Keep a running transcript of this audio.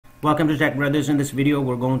Welcome to Tech Brothers. In this video,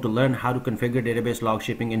 we're going to learn how to configure database log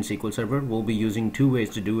shipping in SQL Server. We'll be using two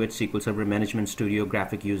ways to do it: SQL Server Management Studio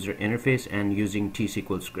graphic user interface and using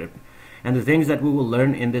T-SQL Script. And the things that we will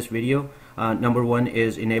learn in this video, number one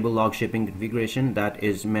is enable log shipping configuration. That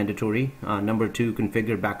is mandatory. Number two,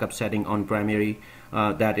 configure backup setting on primary.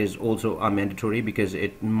 That is also mandatory because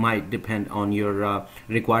it might depend on your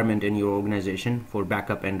requirement in your organization for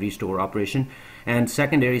backup and restore operation. And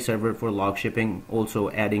secondary server for log shipping,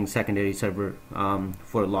 also adding secondary server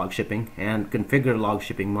for log shipping, and configure log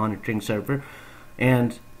shipping monitoring server,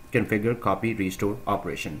 and configure copy restore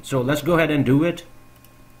operation. So let's go ahead and do it.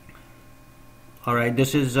 Alright,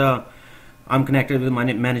 this is I'm connected with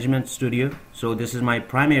my management studio. So this is my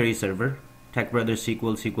primary server, TechBrothers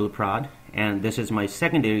SQL Prod, and this is my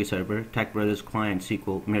secondary server, TechBrothers Client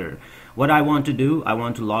SQL Mirror. What I want to do, I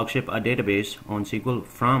want to log ship a database on SQL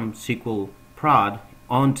from SQL Prod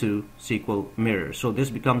onto SQL Mirror. So this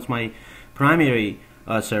becomes my primary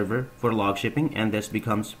server for log shipping, and this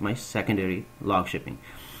becomes my secondary log shipping.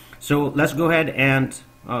 So let's go ahead and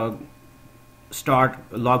start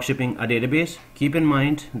log shipping a database. Keep in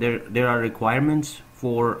mind there are requirements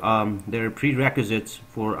for there are prerequisites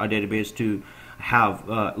for a database to have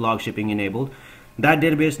log shipping enabled. That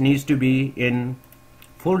database needs to be in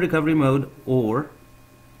full recovery mode or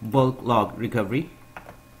bulk log recovery.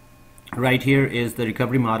 Right here is the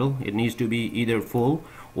recovery model. It needs to be either full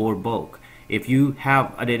or bulk. If you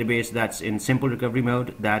have a database that's in simple recovery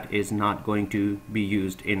mode, that is not going to be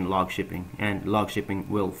used in log shipping, and log shipping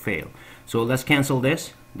will fail. So let's cancel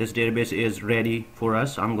this. This database is ready for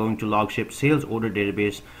us. I'm going to log ship sales order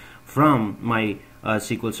database from my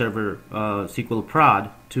SQL Server SQL Prod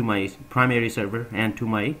to my primary server and to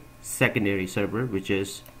my secondary server, which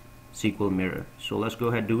is SQL Mirror. So let's go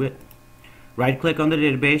ahead and do it. Right click on the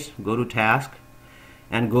database, go to task,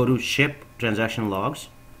 and go to ship transaction logs.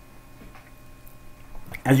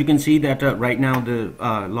 As you can see that right now the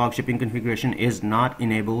log shipping configuration is not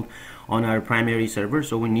enabled on our primary server,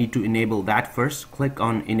 so we need to enable that first. Click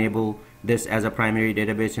on enable this as a primary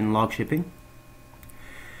database in log shipping.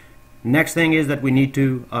 Next thing is that we need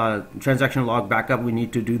to transaction log backup. We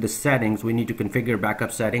need to do the settings. We need to configure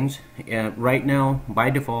backup settings. Right now by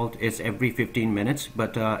default it's every 15 minutes,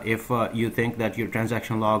 but if you think that your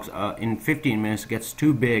transaction logs in 15 minutes gets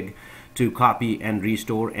too big to copy and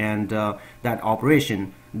restore, and that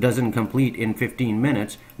operation doesn't complete in 15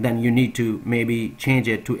 minutes, then you need to maybe change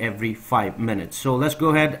it to every 5 minutes. So let's go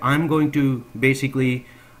ahead. I'm going to basically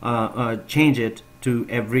change it to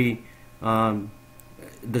every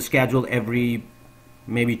the schedule every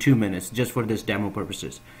maybe 2 minutes, just for this demo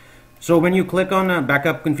purposes. So when you click on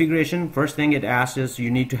backup configuration, first thing it asks is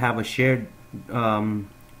you need to have a shared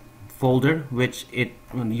folder, which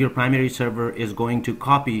your primary server is going to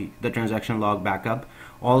copy the transaction log backup.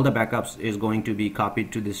 All the backups is going to be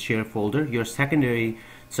copied to this share folder. Your secondary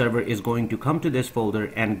server is going to come to this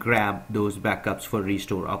folder and grab those backups for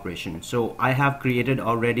restore operation. So I have created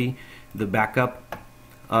already the backup,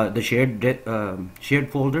 the shared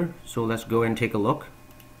folder. So let's go and take a look.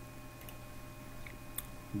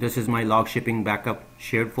 This is my log shipping backup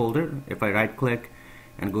shared folder. If I right click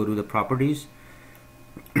and go to the properties,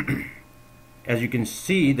 as you can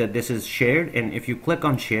see that this is shared, and if you click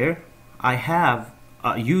on share, I have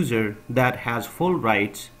a user that has full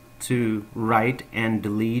rights to write and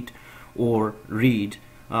delete or read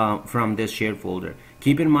from this shared folder.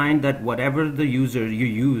 Keep in mind that whatever the user you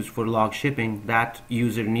use for log shipping, that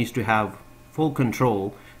user needs to have full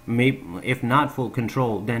control. If not full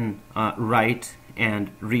control, then write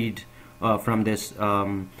and read from this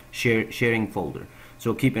sharing folder.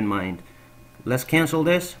 So keep in mind. Let's cancel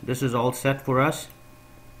this. This is all set for us.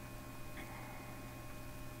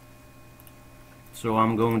 So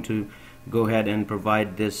I'm going to go ahead and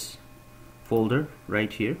provide this folder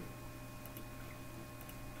right here.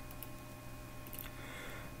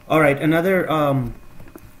 Alright, another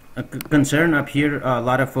concern up here, a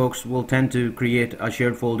lot of folks will tend to create a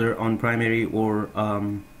shared folder on primary or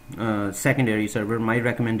secondary server. My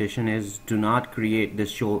recommendation is do not create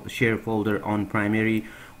this share folder on primary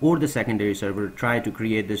or the secondary server. Try to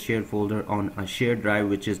create this shared folder on a shared drive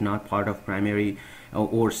which is not part of primary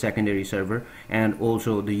or secondary server, and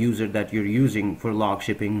also the user that you're using for log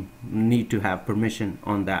shipping need to have permission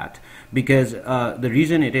on that, because the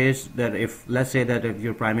reason it is that if, let's say that if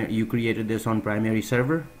you created this on primary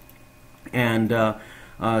server and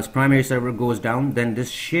primary server goes down, then this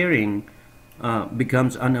sharing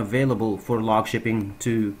becomes unavailable for log shipping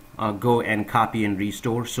to go and copy and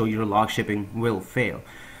restore, so your log shipping will fail.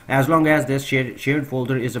 As long as this shared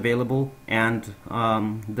folder is available and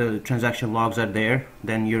the transaction logs are there,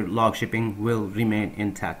 then your log shipping will remain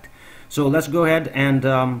intact. So let's go ahead and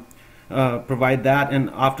provide that, and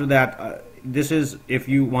after that this is if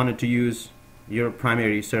you wanted to use your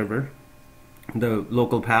primary server, the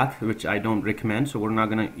local path, which I don't recommend, so we're not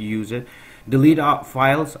going to use it. Delete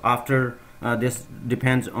files after this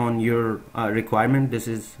depends on your requirement. This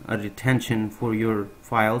is a retention for your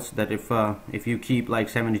files, that if you keep like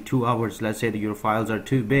 72 hours, let's say that your files are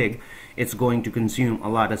too big, it's going to consume a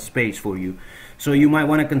lot of space for you. So you might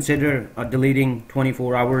want to consider deleting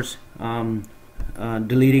 24 hours,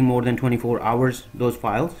 deleting more than 24 hours those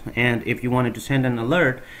files. And if you wanted to send an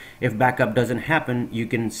alert if backup doesn't happen, you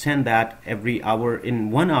can send that every hour.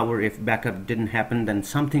 In 1 hour, if backup didn't happen, then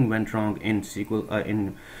something went wrong in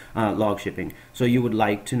SQL log shipping. So you would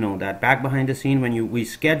like to know that. Back behind the scene, when we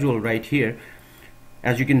schedule right here,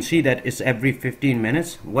 as you can see that it's every 15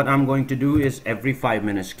 minutes. What I'm going to do is every 5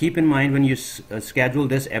 minutes. Keep in mind, when you schedule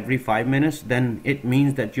this every 5 minutes, then it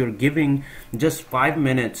means that you're giving just 5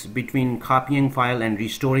 minutes between copying file and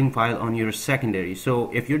restoring file on your secondary. So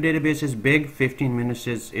if your database is big, 15 minutes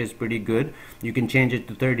is pretty good. You can change it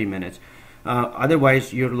to 30 minutes.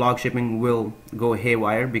 Otherwise your log shipping will go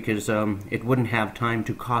haywire, because it wouldn't have time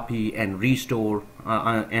to copy and restore,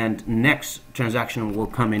 and next transaction will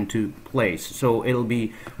come into place, so it'll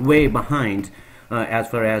be way behind as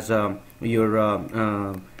far as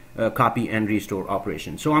your copy and restore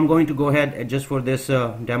operation. So I'm going to go ahead, just for this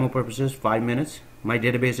demo purposes, 5 minutes. My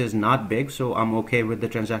database is not big, so I'm okay with the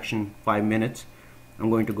transaction 5 minutes. I'm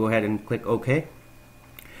going to go ahead and click OK.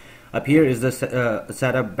 Up here is the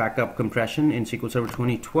setup backup compression in SQL Server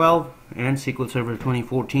 2012 and SQL Server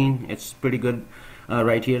 2014. It's pretty good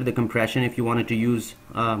right here, the compression. If you wanted to use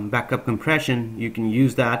backup compression, you can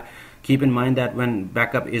use that. Keep in mind that when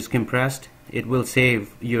backup is compressed, it will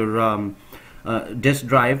save your disk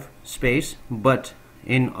drive space, but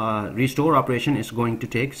in restore operation it's going to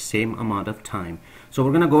take same amount of time. So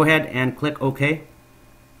we're going to go ahead and click OK.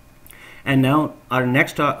 And now our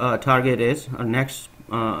next target is, our next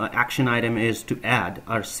action item is to add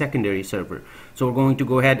our secondary server. So we're going to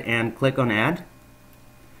go ahead and click on add.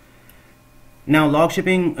 Now log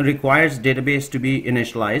shipping requires database to be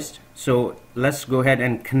initialized, so let's go ahead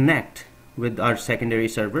and connect with our secondary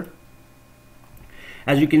server.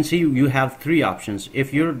 As you can see, you have three options.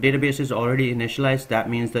 If your database is already initialized, that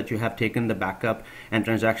means that you have taken the backup and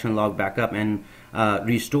transaction log backup and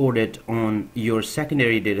restored it on your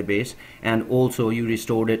secondary database, and also you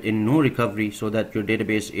restored it in no recovery, so that your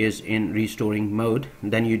database is in restoring mode.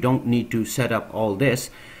 Then you don't need to set up all this,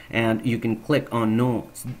 and you can click on no,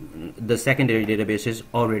 the secondary database is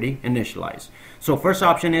already initialized. So first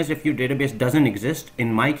option is if your database doesn't exist.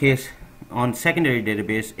 In my case, on secondary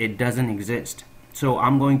database, it doesn't exist. So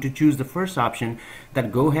I'm going to choose the first option,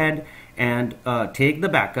 that go ahead and take the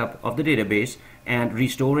backup of the database and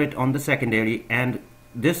restore it on the secondary, and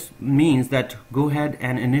this means that go ahead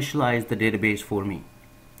and initialize the database for me.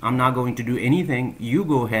 I'm not going to do anything, you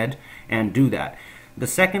go ahead and do that. The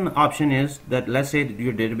second option is that, let's say that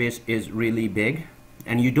your database is really big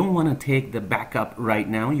and you don't want to take the backup right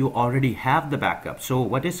now, you already have the backup. So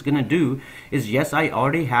what it's going to do is, yes, I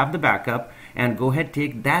already have the backup, and go ahead,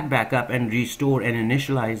 take that backup and restore and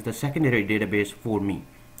initialize the secondary database for me.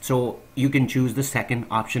 So you can choose the second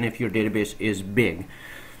option if your database is big.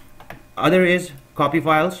 Other is copy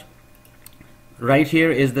files. Right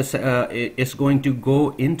here is it's going to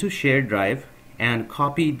go into shared drive and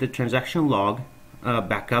copy the transaction log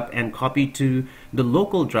backup and copy to the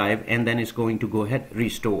local drive, and then it's going to go ahead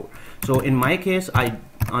restore. So in my case,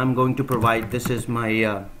 I'm going to provide, this is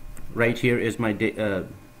my right here is my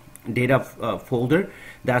data folder.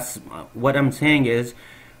 That's what I'm saying is,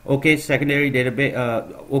 okay, secondary database,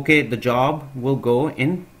 okay, the job will go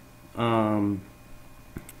in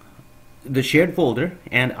the shared folder,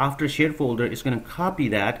 and after shared folder it's going to copy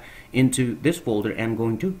that into this folder and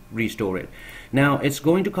going to restore it. Now it's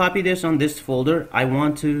going to copy this on this folder. I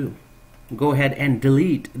want to go ahead and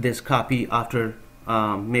delete this copy after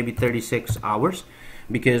maybe 36 hours,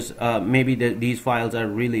 because maybe these files are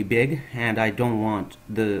really big and I don't want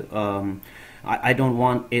the I don't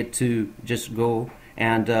want it to just go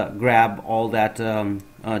and grab all that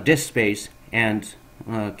disk space and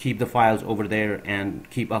keep the files over there and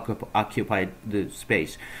keep occupied the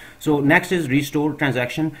space. So next is restore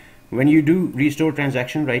transaction. When you do restore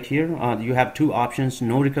transaction right here, you have two options: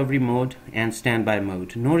 no recovery mode and standby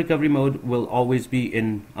mode. No recovery mode will always be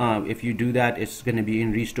in, if you do that, it's going to be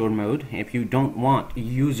in restore mode. If you don't want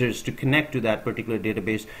users to connect to that particular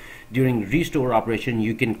database during restore operation,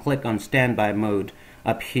 you can click on standby mode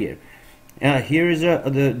up here. Here is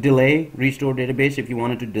the delay restore database. If you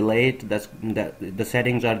wanted to delay it, the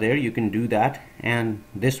settings are there. You can do that, and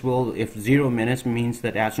this will, if 0 minutes means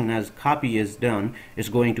that as soon as copy is done, it's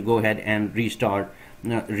going to go ahead and restart.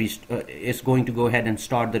 It's going to go ahead and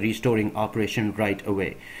start the restoring operation right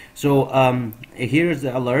away. So here is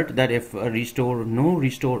the alert that if a no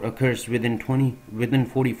restore occurs within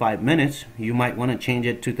 45 minutes, you might want to change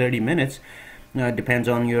it to 30 minutes. Depends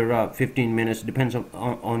on your 15 minutes, depends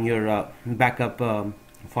on your backup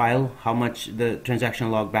file, how much the transaction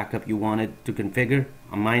log backup you wanted to configure.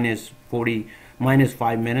 Mine is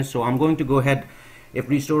 5 minutes, so I'm going to go ahead. If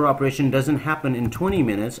restore operation doesn't happen in 20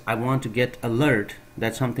 minutes, I want to get alert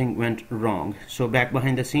that something went wrong. So back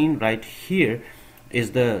behind the scene right here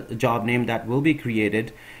is the job name that will be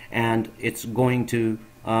created, and it's going to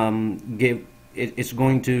it's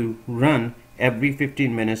going to run every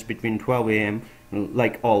 15 minutes between 12 a.m.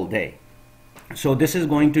 like all day. So this is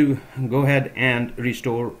going to go ahead and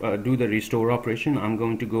restore, do the restore operation. I'm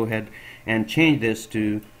going to go ahead and change this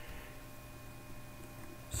to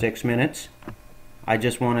 6 minutes. I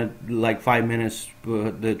just wanted like 5 minutes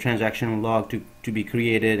the transaction log to be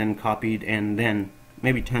created and copied, and then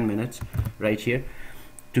maybe 10 minutes right here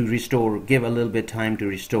to restore, give a little bit time to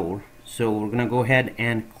restore. So we're gonna go ahead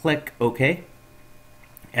and click OK.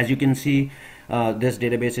 As you can see, this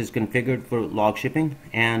database is configured for log shipping,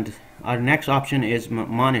 and our next option is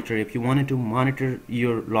monitor. If you wanted to monitor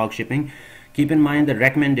your log shipping, keep in mind the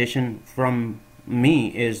recommendation from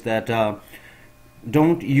me is that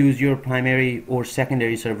don't use your primary or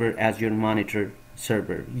secondary server as your monitor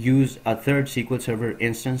server. Use a third SQL Server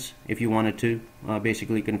instance if you wanted to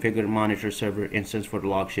basically configure monitor server instance for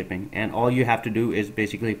log shipping. And all you have to do is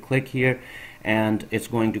basically click here, and it's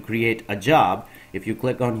going to create a job. If you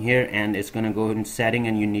click on here, and it's going to go in setting,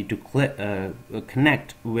 and you need to click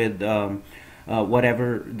connect with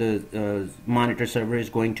whatever the monitor server is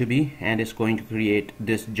going to be, and it's going to create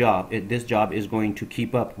this job. This job is going to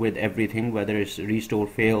keep up with everything, whether it's restore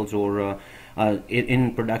fails or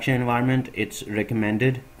in production environment. It's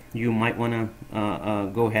recommended you might want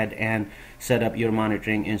to go ahead and set up your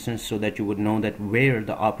monitoring instance so that you would know that where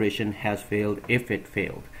the operation has failed, if it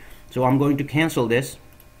failed. So I'm going to cancel this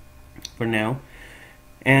for now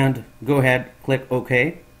and go ahead, click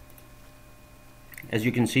OK. As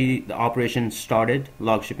you can see, the operation started,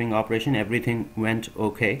 log shipping operation, everything went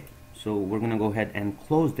okay. So we're gonna go ahead and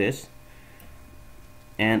close this,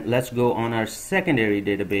 and let's go on our secondary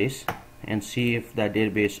database and see if that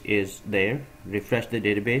database is there. Refresh the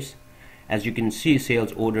database. As you can see,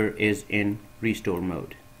 sales order is in restore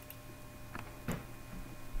mode.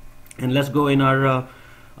 And let's go in our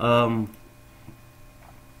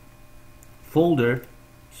folder.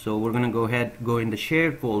 So we're gonna go ahead, go in the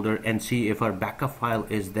shared folder and see if our backup file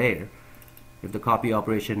is there, if the copy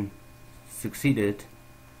operation succeeded.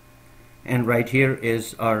 And right here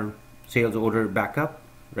is our sales order backup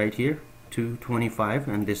right here, 225,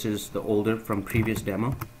 and this is the older from previous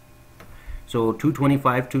demo. So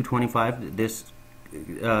 225, this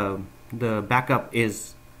the backup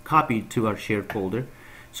is copied to our shared folder.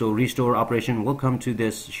 So restore operation will come to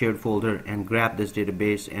this shared folder and grab this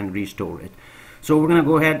database and restore it. So we're going to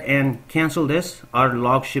go ahead and cancel this. Our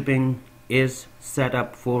log shipping is set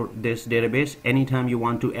up for this database. Anytime you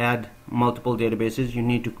want to add multiple databases, you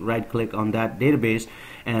need to right click on that database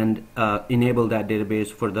and enable that database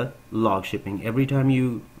for the log shipping. Every time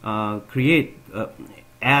you add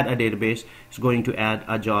a database, it's going to add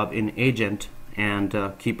a job in agent and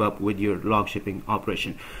keep up with your log shipping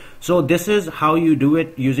operation. So this is how you do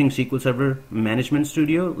it using SQL Server Management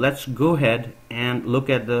Studio. Let's go ahead and look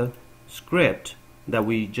at the script that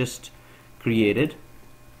we just created.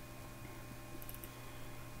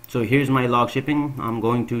 So here's my log shipping. I'm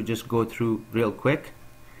going to just go through real quick.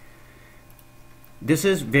 This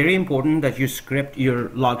is very important that you script your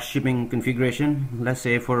log shipping configuration. Let's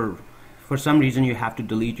say for some reason you have to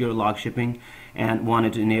delete your log shipping and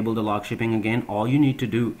wanted to enable the log shipping again. All you need to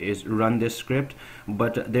do is run this script,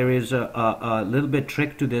 but there is a little bit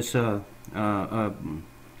trick to this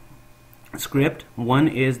script. One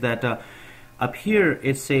is that up here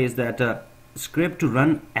it says that script to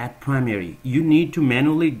run at primary. You need to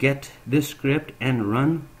manually get this script and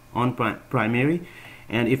run on primary.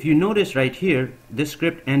 And if you notice right here, this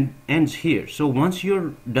script ends here. So once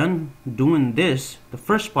you're done doing this, the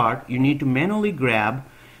first part, you need to manually grab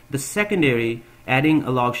the secondary, adding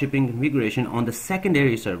a log shipping configuration on the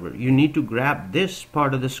secondary server. You need to grab this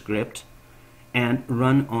part of the script and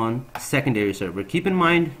run on secondary server. Keep in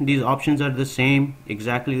mind these options are the same,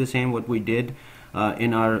 exactly the same what we did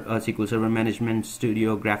in our SQL Server Management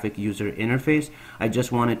Studio graphic user interface. I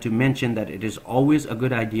just wanted to mention that it is always a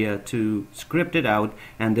good idea to script it out,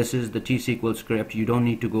 and this is the T-SQL script. You don't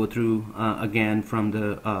need to go through again from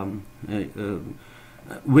the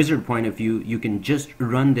wizard point of view. You can just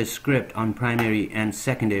run this script on primary and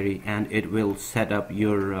secondary, and it will set up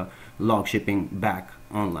your log shipping back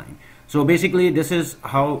online. So basically, this is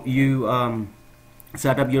how you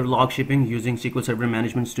set up your log shipping using SQL Server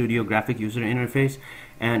Management Studio graphic user interface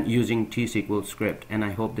and using T-SQL script. And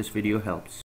I hope this video helps.